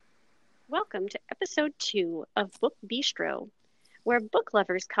welcome to episode 2 of Book Bistro, where book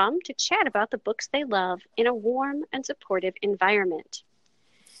lovers come to chat about the books they love in a warm and supportive environment.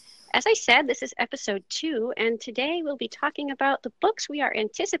 As I said, this is episode 2, and today we'll be talking about the books we are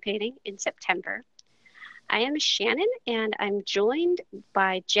anticipating in September. I am Shannon, and I'm joined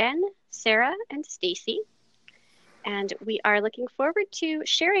by Jen, Sarah, and Stacy. And we are looking forward to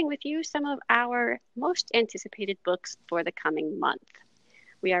sharing with you some of our most anticipated books for the coming month.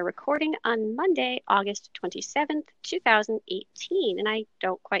 We are recording on Monday, August 27th, 2018, and I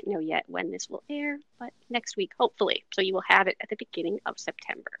don't quite know yet when this will air, but next week, hopefully. So you will have it at the beginning of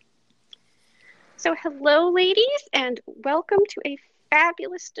September. So hello, ladies, and welcome to a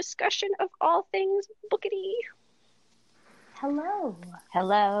fabulous discussion of all things bookity. Hello.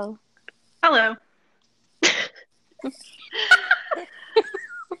 Hello. Hello.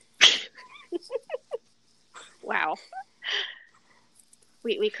 Wow.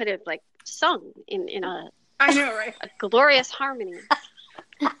 We could have sung in a I know, right? a glorious harmony.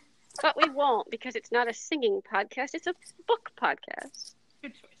 But we won't because it's not a singing podcast, it's a book podcast.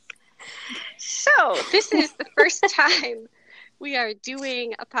 Good choice. So, this is the first time we are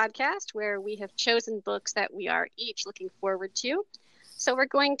doing a podcast where we have chosen books that we are each looking forward to. So we're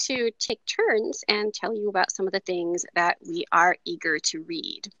going to take turns and tell you about some of the things that we are eager to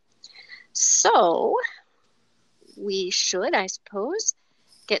read. So we should, I suppose,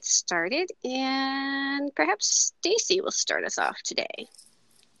 get started, and perhaps Stacy will start us off today.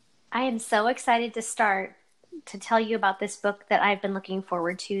 I am so excited to start to tell you about this book that I've been looking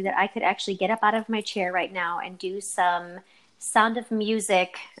forward to, that I could actually get up out of my chair right now and do some Sound of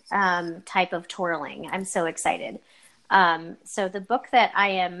Music type of twirling. I'm so excited. So the book that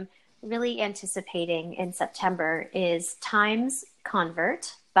I am really anticipating in September is Time's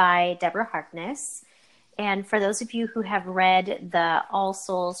Convert by Deborah Harkness. And for those of you who have read the All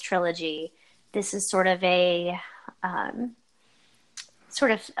Souls trilogy, this is sort of a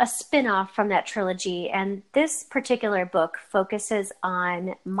spin-off from that trilogy. And this particular book focuses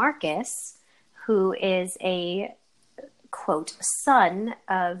on Marcus, who is a, quote, son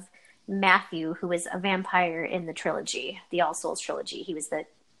of Matthew, who was a vampire in the trilogy, the All Souls trilogy. He was the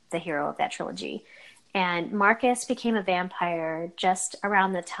hero of that trilogy. And Marcus became a vampire just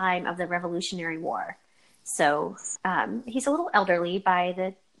around the time of the Revolutionary War. So he's a little elderly by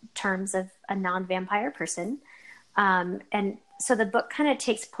the terms of a non-vampire person. And so the book kind of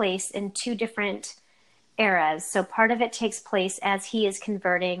takes place in two different eras. So part of it takes place as he is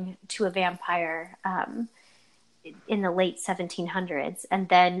converting to a vampire in the late 1700s. And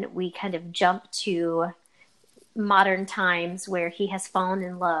then we kind of jump to modern times where he has fallen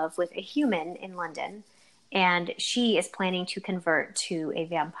in love with a human in London, and she is planning to convert to a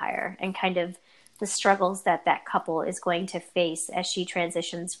vampire, and kind of the struggles that that couple is going to face as she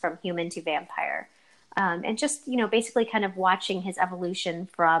transitions from human to vampire. And just, basically kind of watching his evolution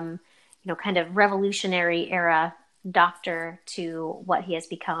from, kind of revolutionary era doctor to what he has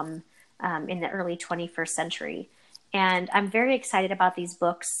become in the early 21st century. And I'm very excited about these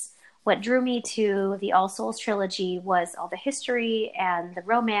books. What drew me to the All Souls trilogy was all the history and the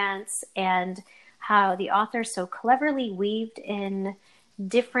romance, and how the author so cleverly weaved in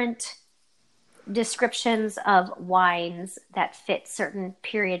different descriptions of wines that fit certain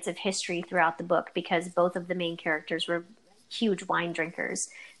periods of history throughout the book, because both of the main characters were huge wine drinkers.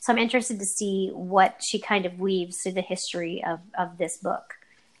 So I'm interested to see what she kind of weaves through the history of this book.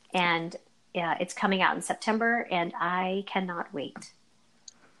 And it's coming out in September, and I cannot wait.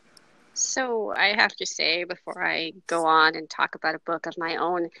 So I have to say, before I go on and talk about a book of my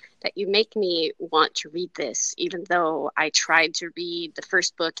own, that you make me want to read this, even though I tried to read the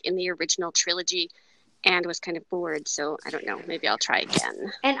first book in the original trilogy and was kind of bored. So I don't know, maybe I'll try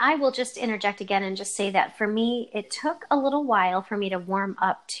again. And I will just interject again and just say that for me, it took a little while for me to warm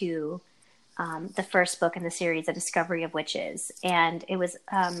up to the first book in the series, A Discovery of Witches. And it was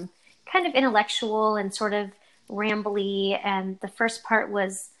kind of intellectual and sort of rambly. And the first part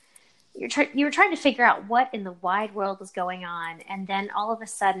was, you were trying to figure out what in the wide world was going on. And then all of a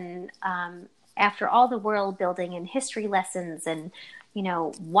sudden, after all the world building and history lessons and,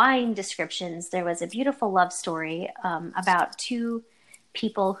 wine descriptions, there was a beautiful love story about two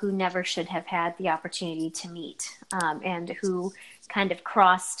people who never should have had the opportunity to meet, and who kind of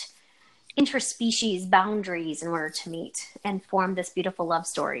crossed interspecies boundaries in order to meet and form this beautiful love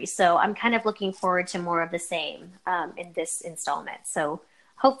story. So I'm kind of looking forward to more of the same in this installment. So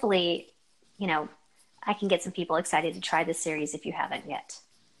hopefully, I can get some people excited to try this series if you haven't yet.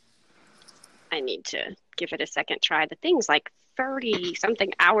 I need to give it a second try. The thing's like 30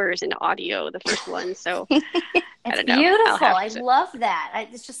 something hours in audio, the first one. So I It's don't know. beautiful. I love that.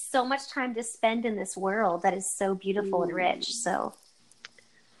 It's just so much time to spend in this world that is so beautiful and rich. So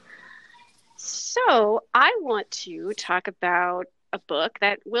I want to talk about a book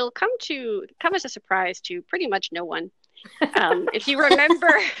that will come as a surprise to pretty much no one. If you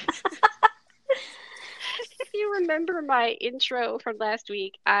remember, if you remember my intro from last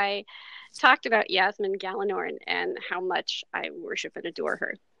week, I talked about Yasmin Galenorn and how much I worship and adore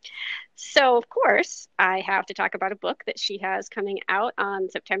her. So, of course, I have to talk about a book that she has coming out on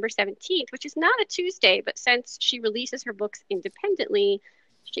September 17th, which is not a Tuesday, but since she releases her books independently,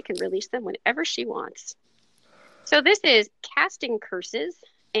 she can release them whenever she wants. So this is Casting Curses,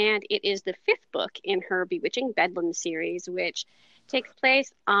 and it is the 5th book in her Bewitching Bedlam series, which takes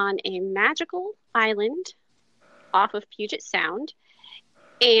place on a magical island off of Puget Sound.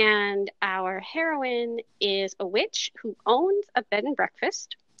 And our heroine is a witch who owns a bed and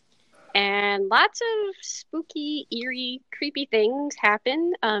breakfast. And lots of spooky, eerie, creepy things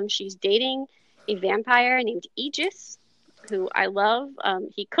happen. She's dating a vampire named Aegis, who I love.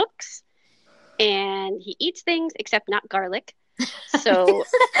 He cooks and he eats things except not garlic. So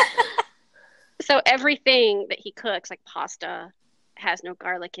everything that he cooks, like pasta, has no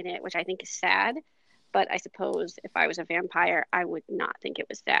garlic in it, which I think is sad. But I suppose if I was a vampire, I would not think it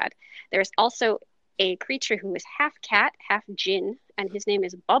was sad. There's also a creature who is half cat, half djinn, and his name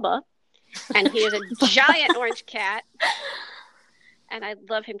is Bubba. And he is a giant orange cat. And I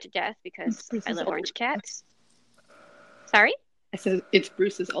love him to death because I love orange cats. Sorry? I said it's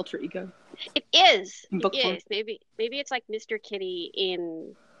Bruce's alter ego. It is. Book It form. is. Maybe it's like Mr. Kitty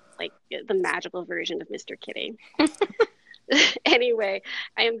in like the magical version of Mr. Kitty. Anyway,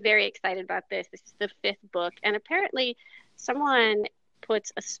 I am very excited about this. This is the 5th book, and apparently someone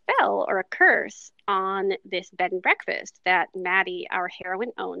puts a spell or a curse on this bed and breakfast that Maddie, our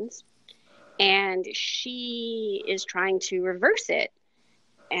heroine, owns, and she is trying to reverse it.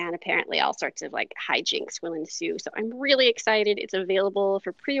 And apparently all sorts of like hijinks will ensue. So I'm really excited. It's available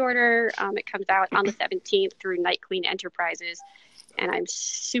for pre-order. It comes out on the 17th through Night Queen Enterprises. And I'm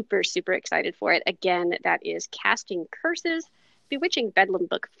super, super excited for it. Again, that is Casting Curses, Bewitching Bedlam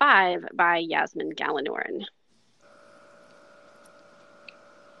Book 5 by Yasmin Galenorn.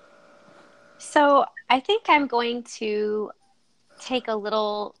 So I think I'm going to take a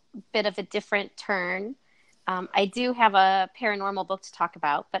little bit of a different turn. I do have a paranormal book to talk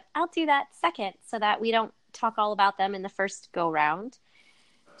about, but I'll do that second so that we don't talk all about them in the first go round.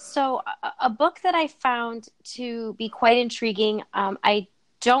 So a book that I found to be quite intriguing. I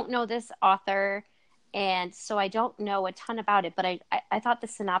don't know this author, and so I don't know a ton about it, but I thought the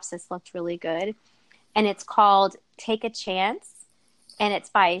synopsis looked really good. And it's called Take a Chance, and it's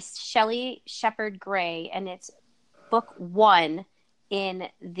by Shelley Shepard Gray, and it's book 1 in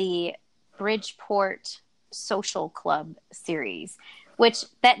the Bridgeport Social Club series, which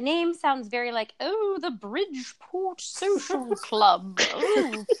that name sounds very like, oh, the Bridgeport Social Club.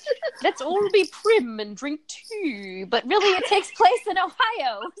 Oh, let's all be prim and drink tea. But really, it takes place in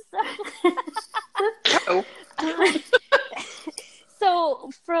Ohio. So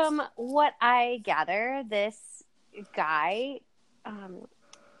from what I gather, this guy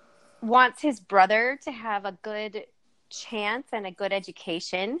wants his brother to have a good chance and a good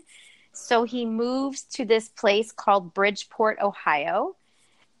education. So he moves to this place called Bridgeport, Ohio,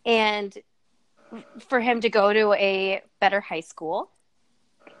 and for him to go to a better high school.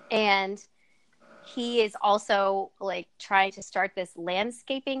 And he is also like trying to start this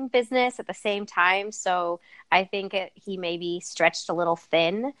landscaping business at the same time. So I think he may be stretched a little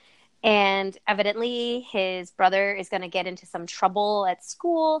thin. And evidently his brother is going to get into some trouble at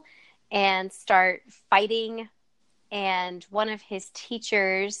school and start fighting. And one of his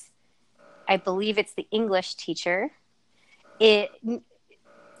teachers, I believe it's the English teacher, it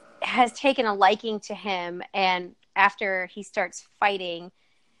has taken a liking to him. And after he starts fighting,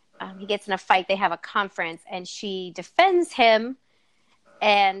 he gets in a fight, they have a conference, and she defends him.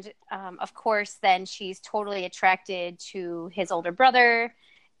 And of course, then she's totally attracted to his older brother,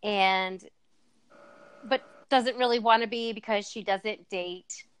 but doesn't really want to be because she doesn't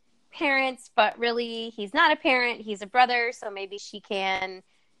date parents. But really, he's not a parent, he's a brother, so maybe she can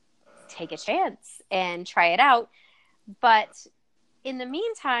take a chance and try it out. But in the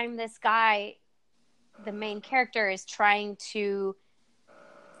meantime, this guy, the main character, is trying to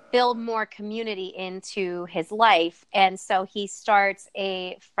build more community into his life. And so he starts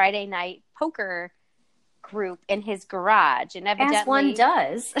a Friday night poker group in his garage, and evidently, as one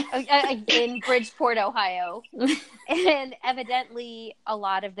does, in Bridgeport, Ohio. And evidently, a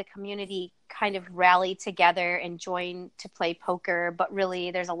lot of the community kind of rallied together and joined to play poker, but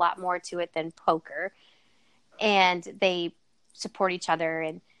really, there's a lot more to it than poker. And they support each other,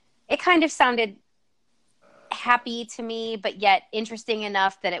 and it kind of sounded happy to me, but yet interesting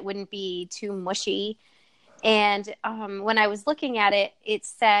enough that it wouldn't be too mushy. And when I was looking at it, it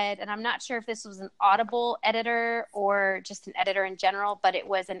said, and I'm not sure if this was an Audible editor or just an editor in general, but it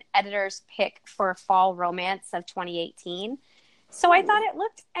was an editor's pick for fall romance of 2018. So I thought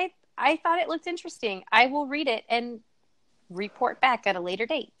I thought it looked interesting. I will read it and report back at a later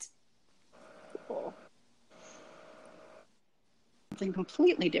date. Cool. Something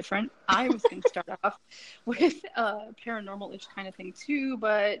completely different. I was going to start off with a paranormal-ish kind of thing too,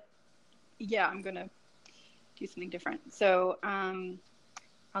 but yeah, I'm going to do something different. So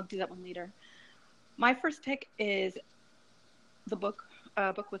I'll do that one later. My first pick is a book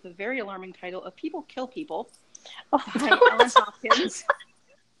with a very alarming title of People Kill People by Ellen Hopkins.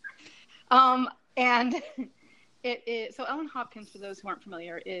 And so Ellen Hopkins, for those who aren't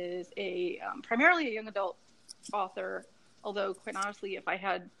familiar, is primarily a young adult author. Although, quite honestly, if I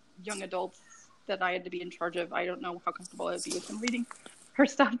had young adults that I had to be in charge of, I don't know how comfortable I would be with them reading her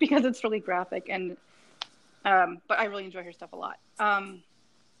stuff because it's really graphic. And but I really enjoy her stuff a lot as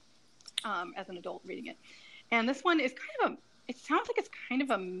an adult reading it. And this one is it sounds like it's kind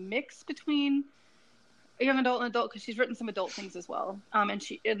of a mix between a young adult and adult, because she's written some adult things as well. And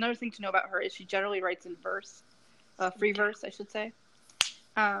another thing to know about her is she generally writes in verse, free verse, I should say.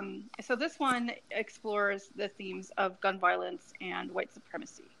 So this one explores the themes of gun violence and white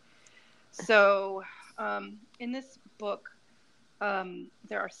supremacy. So in this book,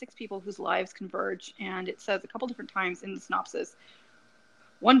 there are 6 people whose lives converge, and it says a couple different times in the synopsis,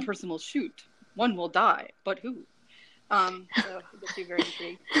 one person will shoot, one will die, but who? So it gets you very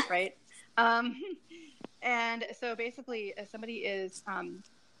intrigued, right? And so basically somebody has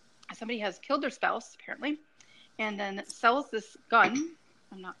killed their spouse, apparently, and then sells this gun.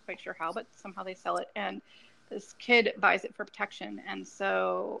 I'm not quite sure how, but somehow they sell it. And this kid buys it for protection. And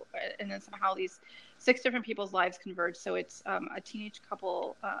then somehow these 6 different people's lives converge. So it's a teenage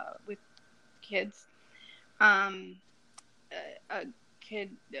couple with kids,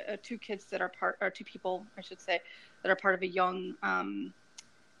 two kids that are or 2 people, I should say, that are part of a young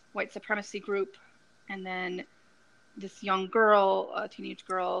white supremacy group. And then this young girl, a teenage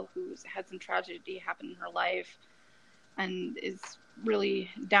girl who's had some tragedy happen in her life and is really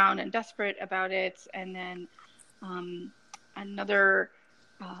down and desperate about it. And then another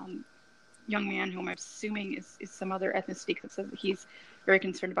young man whom I'm assuming is some other ethnicity, because says that he's very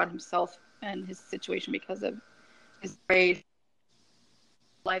concerned about himself and his situation because of his race.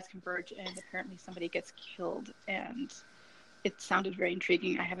 Lives converge, and apparently somebody gets killed, and it sounded very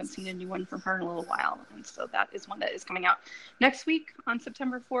intriguing. I haven't seen a new one from her in a little while, and so that is one that is coming out next week on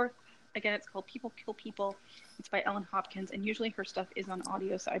September 4th. Again, it's called People Kill People. It's by Ellen Hopkins, and usually her stuff is on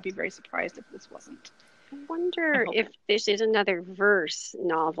audio, so I'd be very surprised if this wasn't. I wonder if this is another verse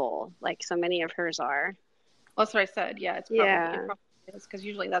novel, like so many of hers are. Well, that's what I said. Yeah, it probably is, because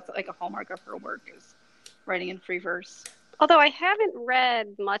usually that's like a hallmark of her work, is writing in free verse. Although I haven't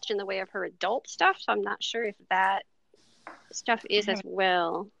read much in the way of her adult stuff, so I'm not sure if that stuff is as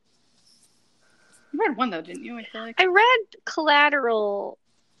well. You read one, though, didn't you? I feel like I read Collateral,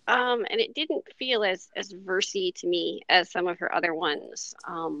 and it didn't feel as versy to me as some of her other ones.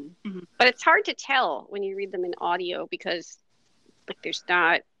 But it's hard to tell when you read them in audio, because like you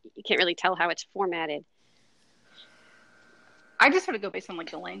can't really tell how it's formatted. I just sort of go based on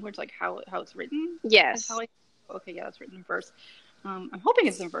like the language, like how it's written. Yes. Okay, yeah, it's written in verse. I'm hoping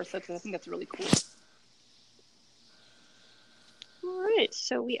it's in verse, though, because I think that's really cool. All right,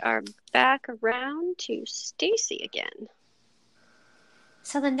 so we are back around to Stacy again.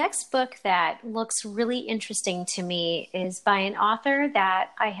 So the next book that looks really interesting to me is by an author that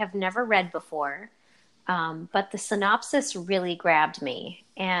I have never read before, but the synopsis really grabbed me.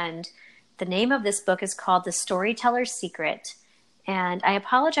 And the name of this book is called The Storyteller's Secret. And I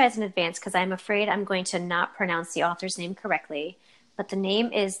apologize in advance because I'm afraid I'm going to not pronounce the author's name correctly. But the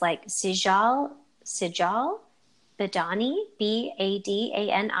name is like Sijal Badani,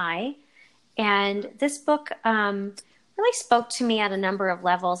 Badani. And this book really spoke to me at a number of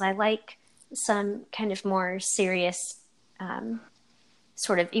levels. I like some kind of more serious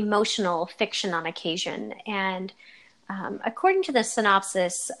sort of emotional fiction on occasion. And according to the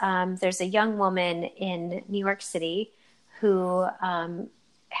synopsis, there's a young woman in New York City who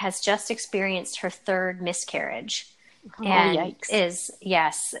has just experienced her 3rd miscarriage. and yikes.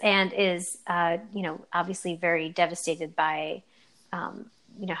 is obviously very devastated by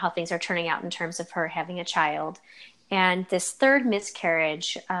how things are turning out in terms of her having a child. And this third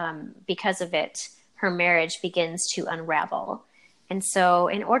miscarriage, because of it, her marriage begins to unravel. And so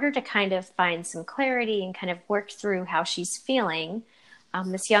in order to kind of find some clarity and kind of work through how she's feeling,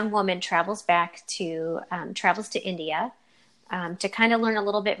 this young woman travels to India to kind of learn a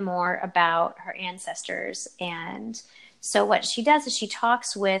little bit more about her ancestors. And so what she does is she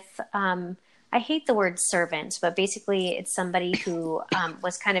talks with, I hate the word servant, but basically it's somebody who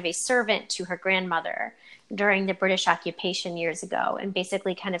was kind of a servant to her grandmother during the British occupation years ago, and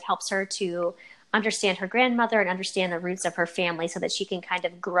basically kind of helps her to understand her grandmother and understand the roots of her family so that she can kind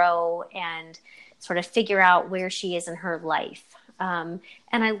of grow and sort of figure out where she is in her life. And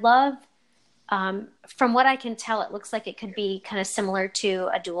I love, from what I can tell, it looks like it could be kind of similar to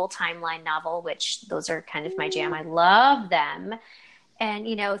a dual timeline novel, which those are kind of my jam. I love them. And,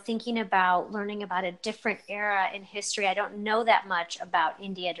 thinking about learning about a different era in history, I don't know that much about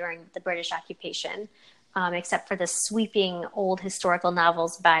India during the British occupation, except for the sweeping old historical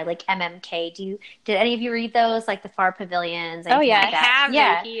novels by like MMK. Did any of you read those, like The Far Pavilions? Oh, yeah, like I have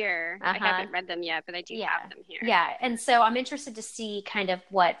them here. I Uh-huh. haven't read them yet, but I do have them here. Yeah, and so I'm interested to see kind of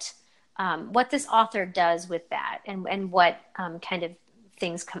what this author does with that, and what kind of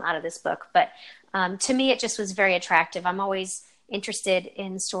things come out of this book. But to me, it just was very attractive. I'm always interested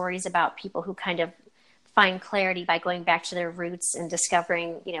in stories about people who kind of find clarity by going back to their roots and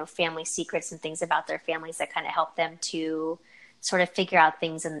discovering, family secrets and things about their families that kind of help them to sort of figure out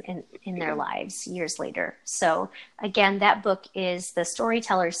things in their lives years later. So again, that book is The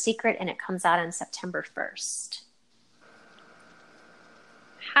Storyteller's Secret, and it comes out on September 1st.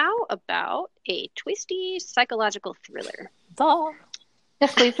 How about a twisty psychological thriller?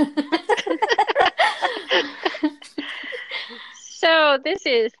 Yes, please. So this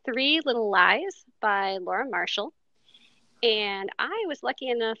is Three Little Lies by Laura Marshall. And I was lucky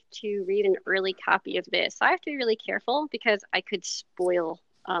enough to read an early copy of this. So I have to be really careful because I could spoil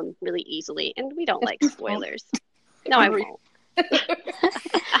really easily. And we don't like spoilers. No, I won't.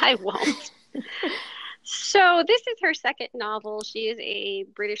 I won't. So this is her second novel. She is a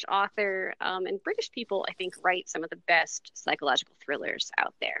British author. And British people, I think, write some of the best psychological thrillers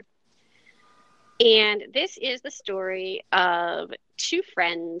out there. And this is the story of two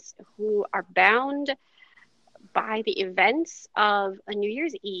friends who are bound by the events of a New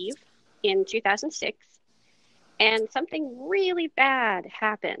Year's Eve in 2006, and something really bad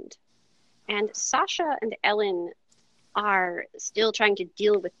happened. And Sasha and Ellen are still trying to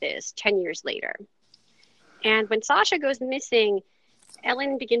deal with this 10 years later. And when Sasha goes missing,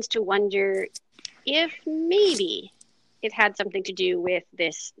 Ellen begins to wonder if maybe it had something to do with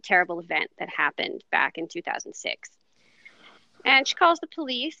this terrible event that happened back in 2006. And she calls the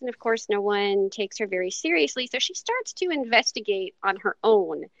police, and of course, no one takes her very seriously. So she starts to investigate on her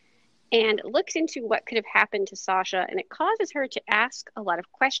own and looks into what could have happened to Sasha. And it causes her to ask a lot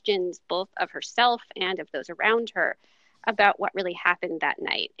of questions, both of herself and of those around her, about what really happened that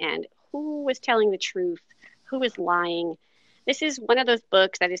night and who was telling the truth, who was lying. This is one of those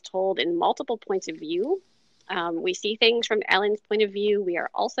books that is told in multiple points of view. We see things from Ellen's point of view. We are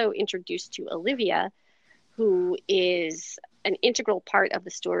also introduced to Olivia, who is an integral part of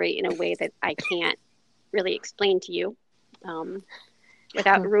the story in a way that I can't really explain to you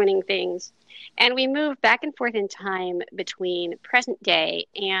without ruining things. And we move back and forth in time between present day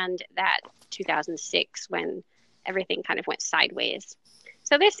and that 2006 when everything kind of went sideways.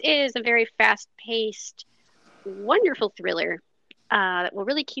 So this is a very fast-paced, wonderful thriller that will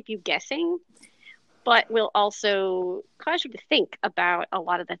really keep you guessing, but will also cause you to think about a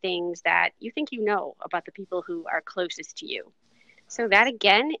lot of the things that you think you know about the people who are closest to you. So that,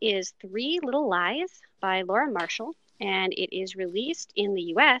 again, is Three Little Lies by Laura Marshall, and it is released in the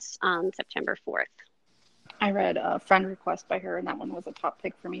U.S. on September 4th. I read a Friend Request by her, and that one was a top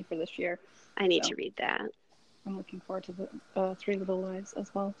pick for me for this year. I need to read that. I'm looking forward to the Three Little Lies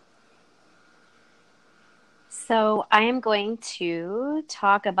as well. So I am going to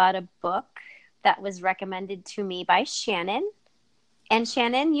talk about a book that was recommended to me by Shannon. And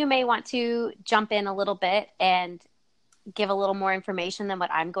Shannon, you may want to jump in a little bit and give a little more information than what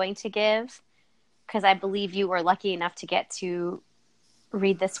I'm going to give, because I believe you were lucky enough to get to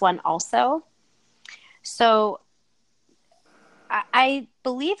read this one also. So I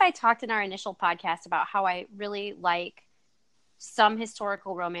believe I talked in our initial podcast about how I really like some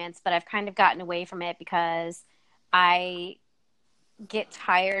historical romance, but I've kind of gotten away from it because I get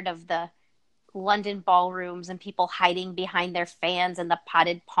tired of the London ballrooms and people hiding behind their fans and the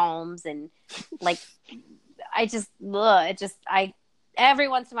potted palms and like every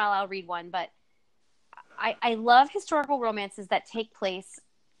once in a while I'll read one, but I love historical romances that take place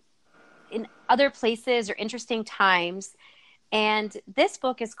in other places or interesting times. And this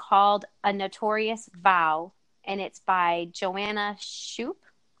book is called A Notorious Vow, and it's by Joanna Shupe.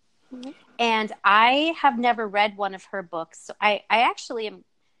 Mm-hmm. And I have never read one of her books. So I actually am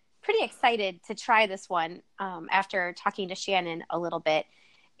pretty excited to try this one after talking to Shannon a little bit.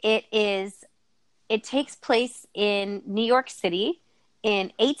 It takes place in New York City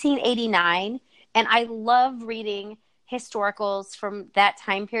in 1889. And I love reading historicals from that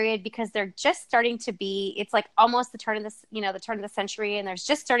time period because they're just starting to be, it's like almost the turn of the century. And there's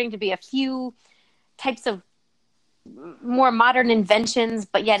just starting to be a few types of more modern inventions,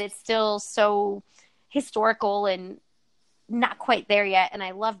 but yet it's still so historical and not quite there yet. And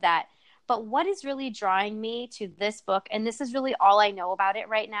I love that. But what is really drawing me to this book, and this is really all I know about it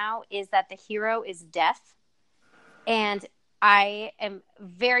right now, is that the hero is deaf. And I am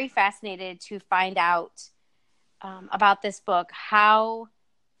very fascinated to find out about this book, how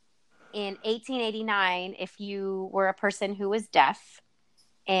in 1889, if you were a person who was deaf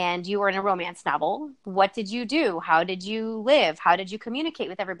and you were in a romance novel, what did you do? How did you live? How did you communicate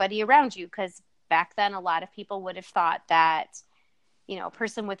with everybody around you? Because back then, a lot of people would have thought that, a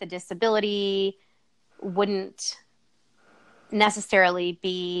person with a disability wouldn't necessarily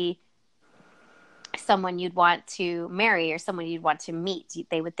be someone you'd want to marry or someone you'd want to meet.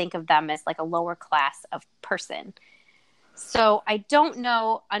 They would think of them as like a lower class of person. So I don't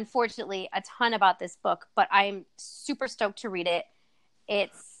know, unfortunately, a ton about this book, but I'm super stoked to read it.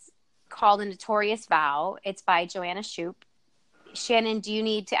 It's called A Notorious Vow. It's by Joanna Shupe. Shannon, do you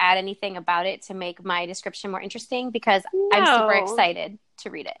need to add anything about it to make my description more interesting? Because I'm super excited to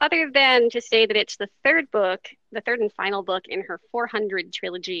read it. Other than to say that it's the third and final book in her 400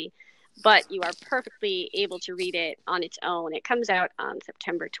 trilogy, but you are perfectly able to read it on its own. It comes out on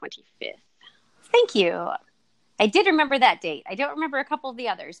September 25th. Thank you. I did remember that date. I don't remember a couple of the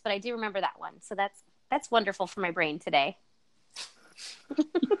others, but I do remember that one. So that's wonderful for my brain today.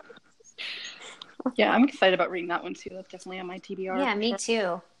 Yeah, I'm excited about reading that one too. That's definitely on my TBR. Yeah, me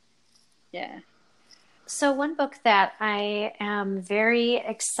too. Yeah. So one book that I am very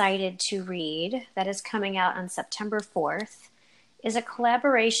excited to read that is coming out on September 4th is a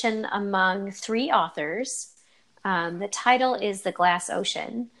collaboration among 3 authors. The title is The Glass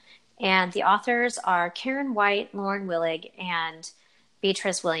Ocean, and the authors are Karen White, Lauren Willig, and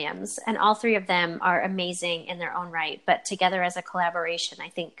Beatrice Williams. And all 3 of them are amazing in their own right, but together as a collaboration, I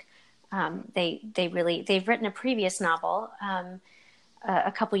think they've written a previous novel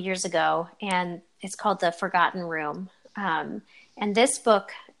a couple years ago, and it's called The Forgotten Room. And this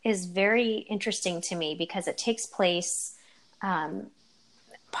book is very interesting to me because it takes place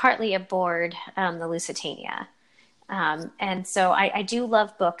partly aboard the Lusitania. And so I do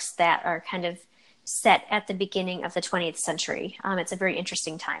love books that are kind of set at the beginning of the 20th century. It's a very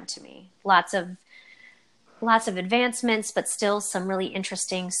interesting time to me. Lots of advancements, but still some really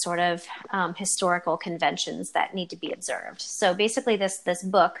interesting sort of historical conventions that need to be observed. So basically this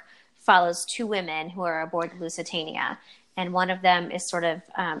book follows 2 women who are aboard the Lusitania. And one of them is sort of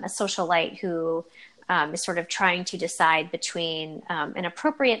a socialite who is sort of trying to decide between an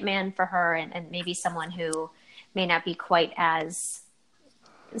appropriate man for her and maybe someone who may not be quite as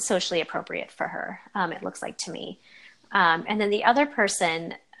socially appropriate for her, it looks like to me. And then the other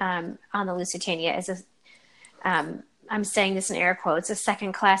person on the Lusitania is I'm saying this in air quotes, a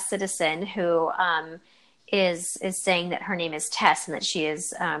second-class citizen who is saying that her name is Tess and that she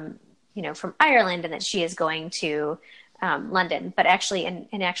is, from Ireland and that she is going to London. But actually,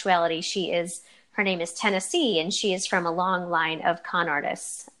 in actuality, her name is Tennessee, and she is from a long line of con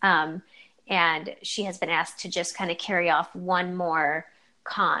artists. And she has been asked to just kind of carry off one more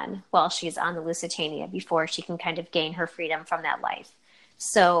con while she's on the Lusitania before she can kind of gain her freedom from that life.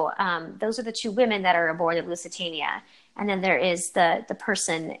 So those are the 2 women that are aboard the Lusitania. And then there is the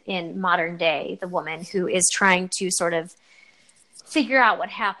person in modern day, the woman who is trying to sort of figure out what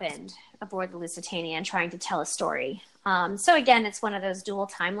happened aboard the Lusitania and trying to tell a story. So again, it's one of those dual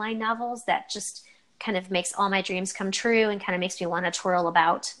timeline novels that just kind of makes all my dreams come true and kind of makes me want to twirl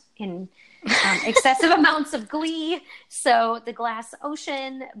about in excessive amounts of glee. So The Glass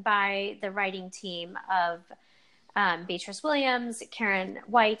Ocean by the writing team of Beatrice Williams, Karen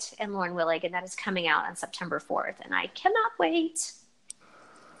White, and Lauren Willig, and that is coming out on September 4th, and I cannot wait.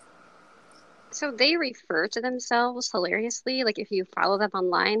 So they refer to themselves hilariously, like if you follow them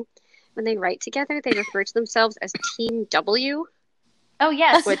online, when they write together, they refer to themselves as Team W. Oh,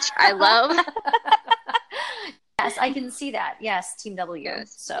 yes. Which I love. Yes, I can see that. Yes, Team W.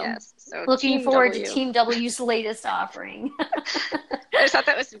 Yes. So looking Team forward W. to Team W's latest offering. I just thought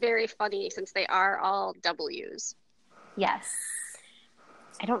that was very funny since they are all W's. Yes.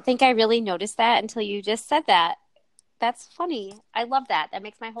 I don't think I really noticed that until you just said that. That's funny. I love that. That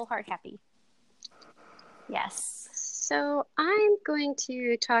makes my whole heart happy. Yes. So I'm going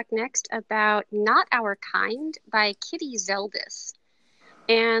to talk next about Not Our Kind by Kitty Zeldis.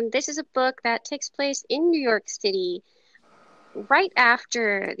 And this is a book that takes place in New York City right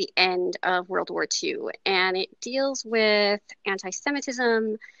after the end of World War II. And it deals with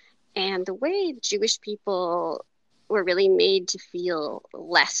anti-Semitism and the way Jewish people were really made to feel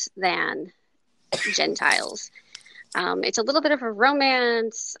less than Gentiles. It's a little bit of a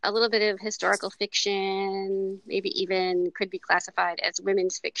romance, a little bit of historical fiction, maybe even could be classified as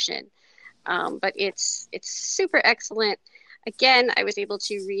women's fiction. But it's super excellent. Again, I was able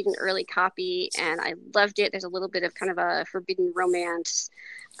to read an early copy and I loved it. There's a little bit of kind of a forbidden romance.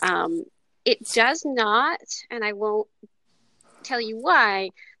 It does not, and I won't tell you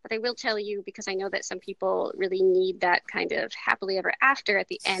why, but I will tell you because I know that some people really need that kind of happily ever after at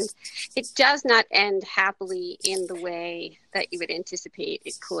the end. It does not end happily in the way that you would anticipate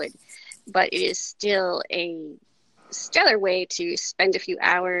it could, but it is still a stellar way to spend a few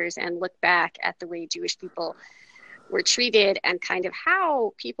hours and look back at the way Jewish people were treated and kind of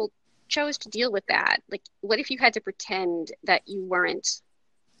how people chose to deal with that. Like, what if you had to pretend that you weren't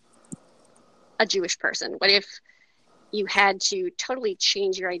a Jewish person? What if you had to totally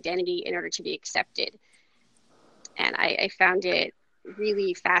change your identity in order to be accepted? And I found it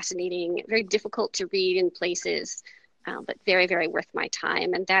really fascinating, very difficult to read in places, but very, very worth my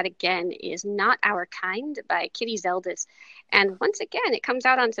time. And that, again, is Not Our Kind by Kitty Zeldis. And once again, it comes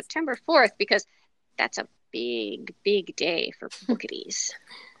out on September 4th because that's a big, big day for Bookadies.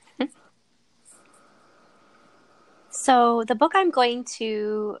 So the book I'm going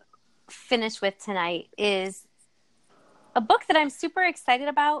to finish with tonight is a book that I'm super excited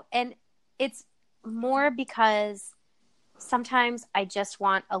about, and it's more because sometimes I just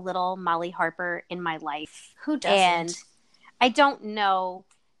want a little Molly Harper in my life. Who doesn't? And I don't know.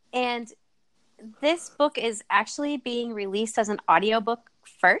 And this book is actually being released as an audiobook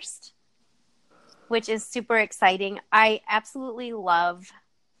first, which is super exciting. I absolutely love,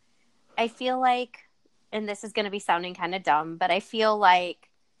 I feel like, and this is going to be sounding kind of dumb, but I feel like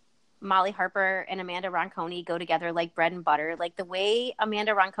Molly Harper and Amanda Ronconi go together like bread and butter. Like the way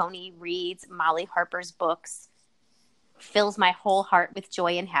Amanda Ronconi reads Molly Harper's books fills my whole heart with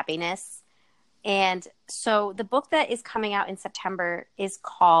joy and happiness. And so the book that is coming out in September is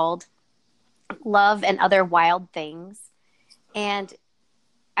called Love and Other Wild Things. And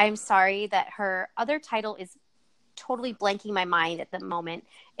I'm sorry that her other title is totally blanking my mind at the moment.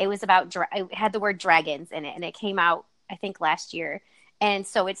 It was about, it had the word dragons in it, and it came out, I think, last year. And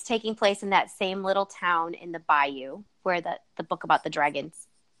so it's taking place in that same little town in the bayou where the book about the dragons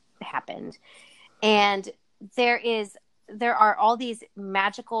happened. And there are all these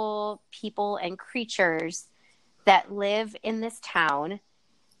magical people and creatures that live in this town,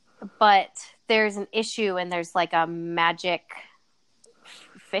 but there's an issue, and there's like a magic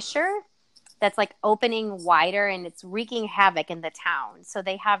fissure that's like opening wider, and it's wreaking havoc in the town. So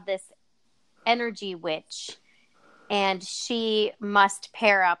they have this energy witch, and she must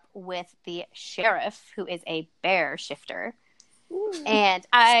pair up with the sheriff, who is a bear shifter. Ooh, and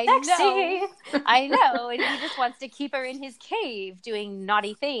I know, and he just wants to keep her in his cave doing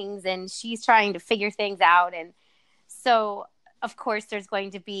naughty things, and she's trying to figure things out. And so, of course, there's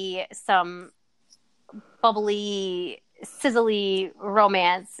going to be some bubbly, sizzly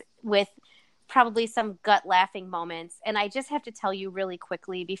romance with probably some gut-laughing moments. And I just have to tell you really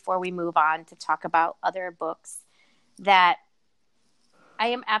quickly before we move on to talk about other books that I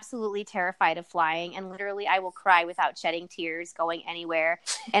am absolutely terrified of flying, and literally I will cry without shedding tears going anywhere.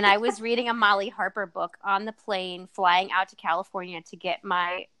 And I was reading a Molly Harper book on the plane flying out to California to get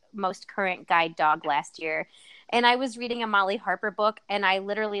my most current guide dog last year. And I was reading a Molly Harper book, and I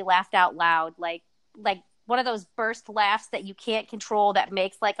literally laughed out loud, like one of those burst laughs that you can't control that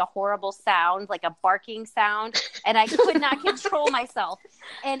makes like a horrible sound, like a barking sound. And I could not control myself.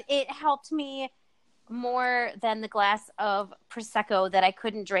 And it helped me more than the glass of Prosecco that I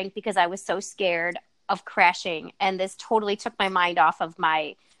couldn't drink because I was so scared of crashing. And this totally took my mind off of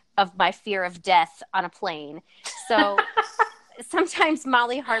my fear of death on a plane. So sometimes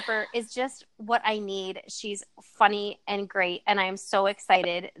Molly Harper is just what I need. She's funny and great. And I am so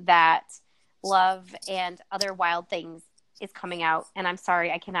excited that Love and Other Wild Things is coming out. And I'm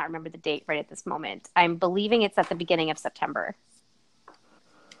sorry, I cannot remember the date right at this moment. I'm believing it's at the beginning of September.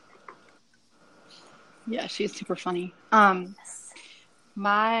 Yeah, she's super funny. I've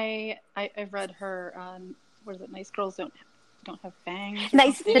read her. What is it? Nice Girls Don't Have Fangs.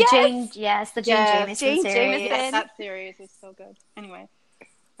 Nice. Something? The Jane Yes, Jameson series. Jameson. That series is so good. Anyway,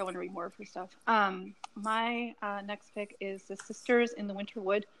 I want to read more of her stuff. My next pick is The Sisters in the Winter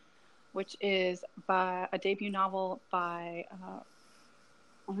Wood, which is by a debut novel by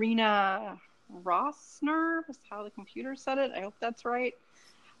Rena Rossner. Is how the computer said it. I hope that's right.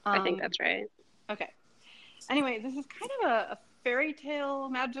 I think that's right. Okay. Anyway, this is kind of a fairy tale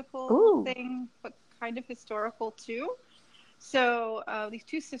magical Ooh. thing, but kind of historical too. So these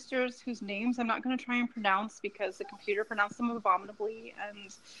two sisters whose names I'm not going to try and pronounce because the computer pronounced them abominably,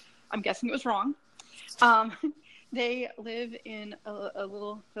 and I'm guessing it was wrong. They live in a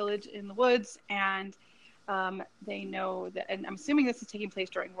little village in the woods, and they know that, and I'm assuming this is taking place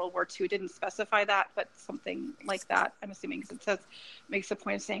during World War II. It didn't specify that, but something like that, I'm assuming, because it makes a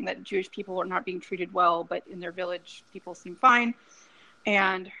point of saying that Jewish people are not being treated well, but in their village, people seem fine.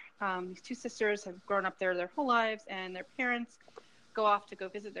 And these two sisters have grown up there their whole lives, and their parents go off to go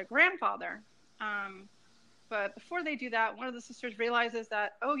visit their grandfather. But before they do that, one of the sisters realizes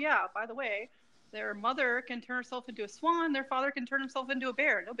that, oh yeah, by the way, their mother can turn herself into a swan, their father can turn himself into a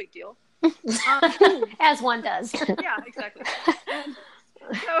bear. No big deal. As one does. Yeah, exactly. And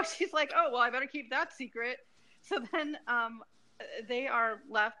so she's like, oh, well, I better keep that secret. So then they are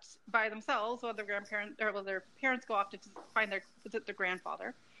left by themselves while their parents go off to visit their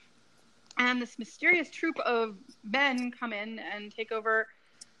grandfather. And this mysterious troop of men come in and take over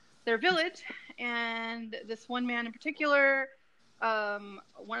their village. And this one man in particular,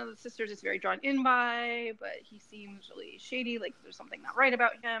 one of the sisters is very drawn in by, but he seems really shady, like there's something not right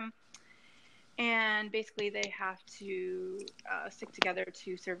about him. And basically they have to stick together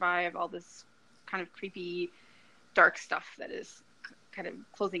to survive all this kind of creepy, dark stuff that is kind of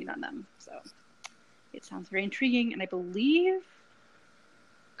closing in on them. So it sounds very intriguing. And I believe,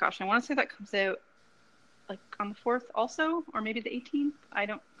 I want to say that comes out like on the 4th also, or maybe the 18th. I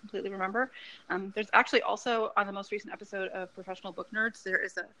don't completely remember. There's actually also on the most recent episode of Professional Book Nerds, there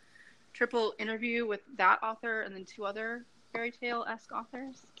is a triple interview with that author and then 2 other fairy tale-esque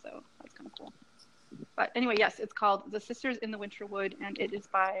authors. So that's kind of cool. But anyway, yes, it's called The Sisters in the Winter Wood, and it is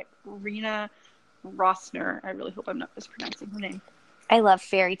by Rena Rossner. I really hope I'm not mispronouncing her name. I love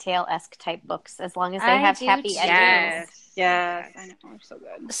fairy tale-esque type books as long as they I have do happy too. endings. Yes, I know. They're so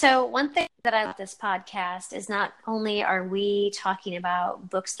good. So one thing that I love this podcast is not only are we talking about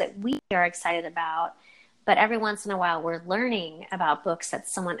books that we are excited about, but every once in a while we're learning about books that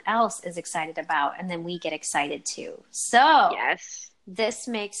someone else is excited about, and then we get excited too. So Yes. this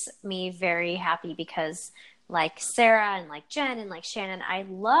makes me very happy because like Sarah and like Jen and like Shannon, I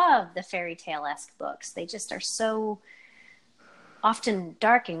love the fairy tale-esque books. They just are so often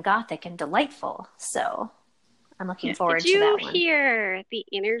dark and gothic and delightful. So I'm looking forward Did to that you one. hear the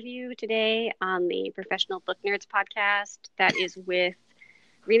interview today on the Professional Book Nerds podcast that is with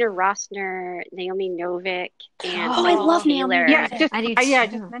Rena Rossner, Naomi Novik, and Oh, I Michael love Naomi Taylor? Novik. I do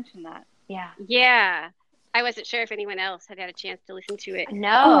just too. mentioned that. Yeah. Yeah. I wasn't sure if anyone else had a chance to listen to it.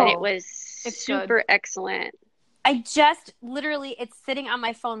 No. But it was It's super excellent. I just literally, it's sitting on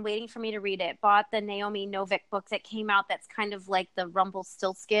my phone waiting for me to read it. Bought the Naomi Novik book that came out that's kind of like the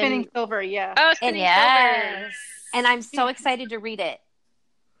Rumpelstiltskin. Spinning Silver, yeah. Oh, Spinning Silver. Yes. And I'm so excited to read it.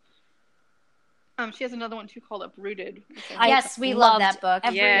 She has another one too called Uprooted. Yes, we love loved that book.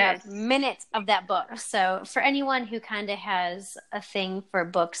 Every Yes. minute of that book. So for anyone who kind of has a thing for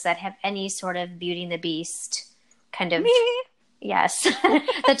books that have any sort of Beauty and the Beast kind of, yes,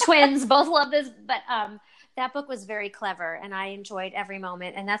 the twins both love this, but that book was very clever and I enjoyed every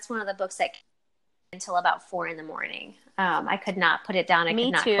moment. And that's one of the books that came until about 4 a.m. I could not put it down. I Me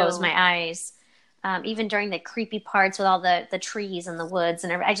could not too. close my eyes. Even during the creepy parts with all the trees and the woods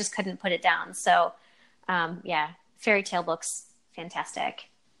and I just couldn't put it down. So yeah, fairy tale books, fantastic.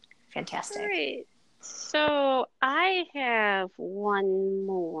 All right. So I have one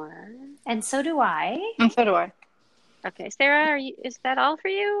more. And so do I. And so do I. Okay, Sarah, is that all for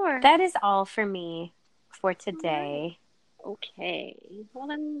you? Or? That is all for me for today. Okay. Well,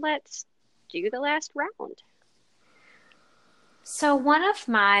 then let's do the last round. So one of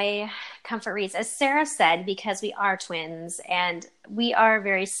my comfort reads, as Sarah said, because we are twins and we are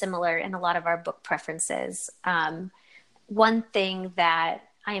very similar in a lot of our book preferences. One thing that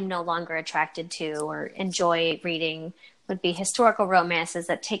I am no longer attracted to or enjoy reading would be historical romances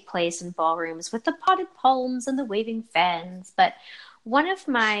that take place in ballrooms with the potted palms and the waving fans. But one of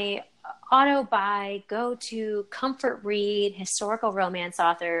my auto-buy, go-to, comfort read historical romance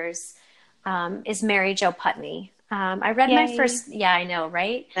authors is Mary Jo Putney. I read my first, I know,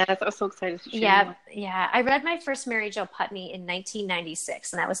 right? Yes, I was so excited to share Yeah, yeah. I read my first Mary Jo Putney in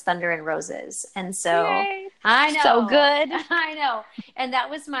 1996, and that was Thunder and Roses. And so Yay. I know, So good. I know. And that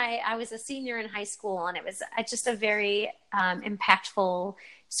was I was a senior in high school, and it was just a very impactful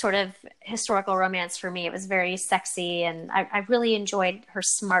sort of historical romance for me. It was very sexy, and I really enjoyed her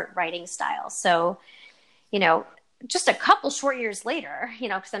smart writing style. So, just a couple short years later,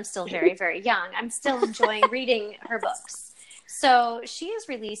 because I'm still very, very young, I'm still enjoying reading her books. So she is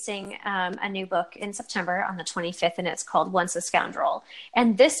releasing a new book in September on the 25th, and it's called Once a Scoundrel.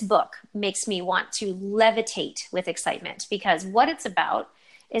 And this book makes me want to levitate with excitement, because what it's about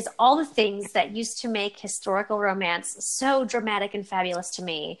is all the things that used to make historical romance so dramatic and fabulous to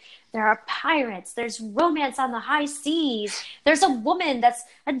me. There are pirates, there's romance on the high seas, there's a woman that's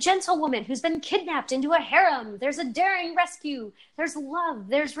a gentlewoman who's been kidnapped into a harem, there's a daring rescue, there's love,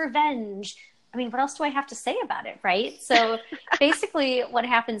 there's revenge. I mean, what else do I have to say about it, right? So basically what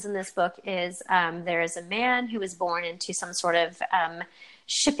happens in this book is there is a man who was born into some sort of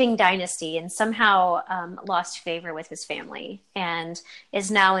shipping dynasty and somehow lost favor with his family and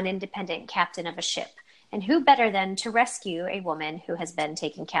is now an independent captain of a ship. And who better than to rescue a woman who has been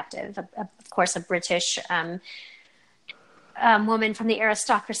taken captive? Of course, a British woman from the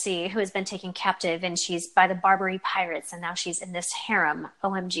aristocracy who has been taken captive, and she's by the Barbary pirates, and now she's in this harem,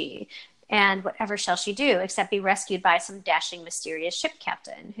 OMG. And whatever shall she do except be rescued by some dashing, mysterious ship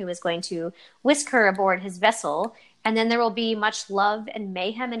captain who is going to whisk her aboard his vessel, and then there will be much love and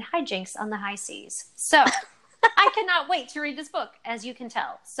mayhem and hijinks on the high seas. So I cannot wait to read this book, as you can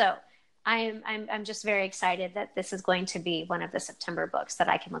tell. So I'm just very excited that this is going to be one of the September books that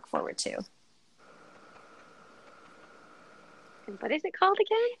I can look forward to. And what is it called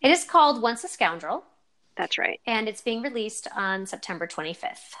again? It is called Once a Scoundrel. That's right. And it's being released on September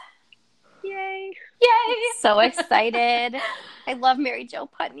 25th. Yay. Yay! So excited. I love Mary Jo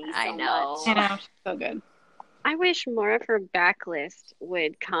Putney so I know. much. I know, she's so good. I wish more of her backlist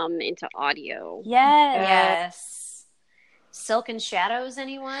would come into audio. Yes. Silk and Shadows,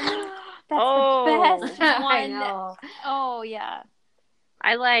 anyone? That's Oh. the best I one. know. Oh, yeah.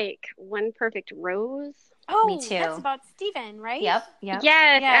 I like One Perfect Rose. Oh, Me too. That's about Steven, right? Yep. Yes,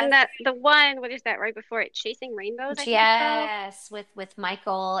 Yes. and the one, what is that, right before it? Chasing Rainbows, I think it's Yes, with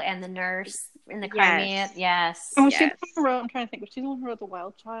Michael and the nurse in the Crimea. Yes. And was she Yes. the one who wrote, I'm trying to think, was she the one who wrote The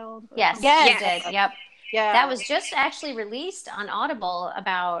Wild Child? Or Yes, something? she Yes. did. Yep. Yeah. That was just actually released on Audible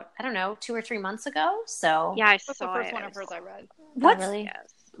about, I don't know, 2 or 3 months ago. So Yeah, I That's the saw first it. one of hers I read. What's really?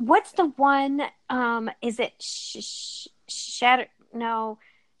 Yes. What's the one? Is it Shatter? No,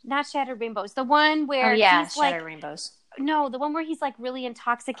 not Shattered Rainbows. The one where he's Shattered like Rainbows. no, the one where he's like really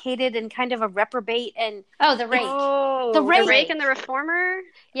intoxicated and kind of a reprobate and Oh, The Rake. Oh, The Rake. and the Reformer?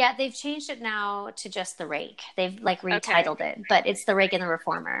 Yeah, they've changed it now to just The Rake. They've like retitled it, but it's The Rake and the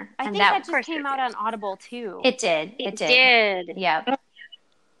Reformer. I and think that of just course came it out did. on Audible too. It did. It did. Yeah.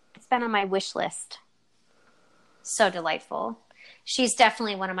 It's been on my wish list. So delightful. She's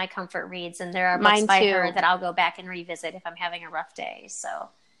definitely one of my comfort reads, and there are books Mine by too. her that I'll go back and revisit if I'm having a rough day. So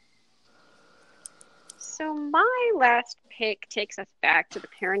my last pick takes us back to the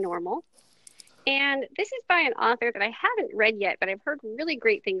paranormal. And this is by an author that I haven't read yet, but I've heard really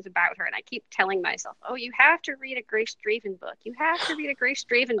great things about her. And I keep telling myself, oh, you have to read a Grace Draven book. You have to read a Grace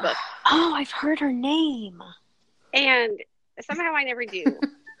Draven book. Oh, I've heard her name. And somehow I never do.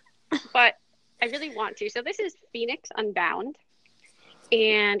 But I really want to. So this is Phoenix Unbound.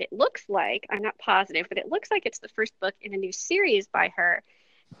 And it looks like, I'm not positive, but it looks like it's the first book in a new series by her.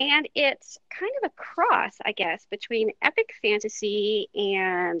 And it's kind of a cross, I guess, between epic fantasy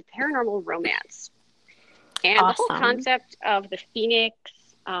and paranormal romance. And the whole Awesome. concept of the phoenix,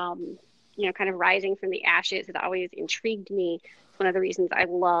 kind of rising from the ashes has always intrigued me. It's one of the reasons I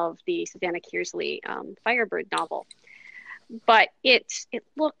love the Susanna Kearsley Firebird novel. But it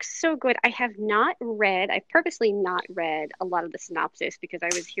looks so good. I've purposely not read a lot of the synopsis because I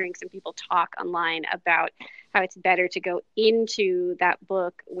was hearing some people talk online about how it's better to go into that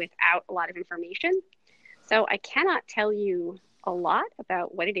book without a lot of information. So I cannot tell you a lot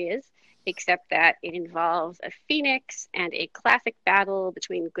about what it is, except that it involves a phoenix and a classic battle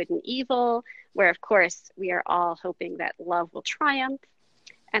between good and evil, where, of course, we are all hoping that love will triumph.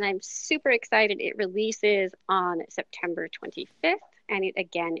 And I'm super excited. It releases on September 25th. And it,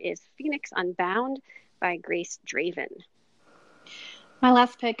 again, is Phoenix Unbound by Grace Draven. My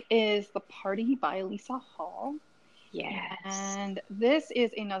last pick is The Party by Lisa Hall. Yes. And this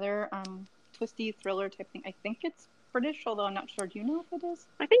is another twisty thriller type thing. I think it's British, although I'm not sure. Do you know if it is?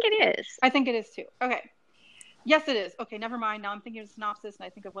 I think it is. I think it is too. Okay. Yes, it is. Okay, never mind. Now I'm thinking of the synopsis and I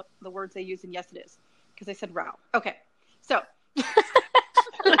think of what the words they use, and yes, it is. because I said row. Okay, so.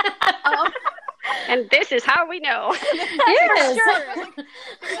 And this is how we know. Yes. Sure.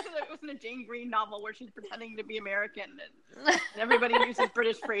 It wasn't a Jane Green novel where she's pretending to be American and everybody uses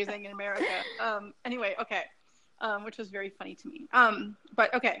British phrasing in America. Anyway, okay. Which was very funny to me.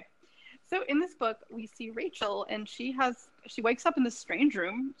 But okay. So in this book, we see Rachel, and she wakes up in this strange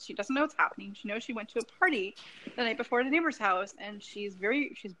room. She doesn't know what's happening. She knows she went to a party the night before at a neighbor's house, and she's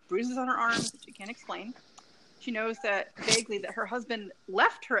bruises on her arms that she can't explain. She knows that vaguely that her husband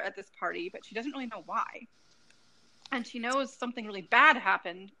left her at this party, but she doesn't really know why. And she knows something really bad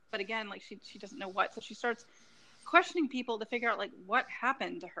happened, but again, like she doesn't know what. So she starts questioning people to figure out like what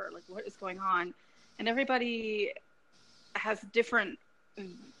happened to her, like what is going on. And everybody has different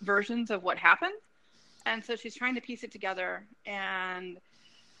versions of what happened. And so she's trying to piece it together. And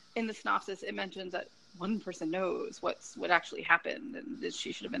in the synopsis, it mentions that one person knows what actually happened, and that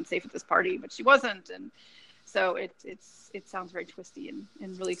she should have been safe at this party, but she wasn't. And so it sounds very twisty and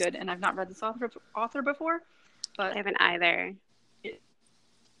really good. And I've not read this author before, but I haven't either. Good.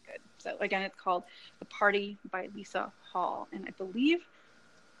 So again, it's called The Party by Lisa Hall, and I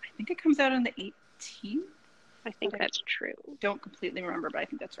think it comes out on the 18th. I think that's true. Don't completely remember, but I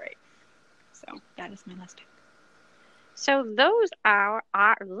think that's right. So that is my last pick. So those are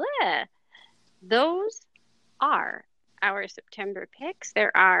our September picks.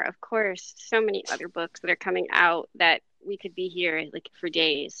 There are, of course, so many other books that are coming out that we could be here like for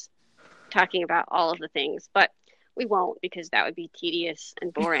days talking about all of the things, but we won't, because that would be tedious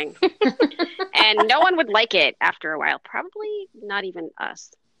and boring. And no one would like it after a while, probably not even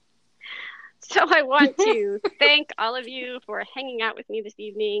us. So I want to thank all of you for hanging out with me this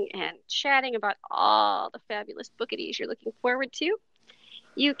evening and chatting about all the fabulous bookities you're looking forward to.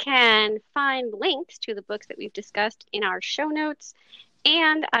 You can find links to the books that we've discussed in our show notes.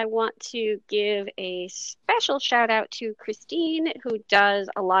 And I want to give a special shout out to Christine, who does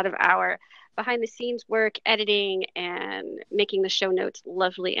a lot of our behind the scenes work, editing, and making the show notes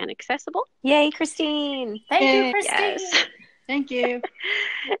lovely and accessible. Yay, Christine. Thank you, Christine. Yes. Thank you.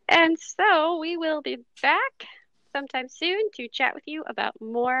 And so we will be back sometime soon to chat with you about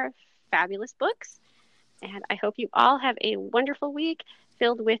more fabulous books. And I hope you all have a wonderful week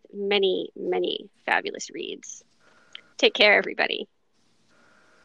filled with many, many fabulous reads. Take care, everybody.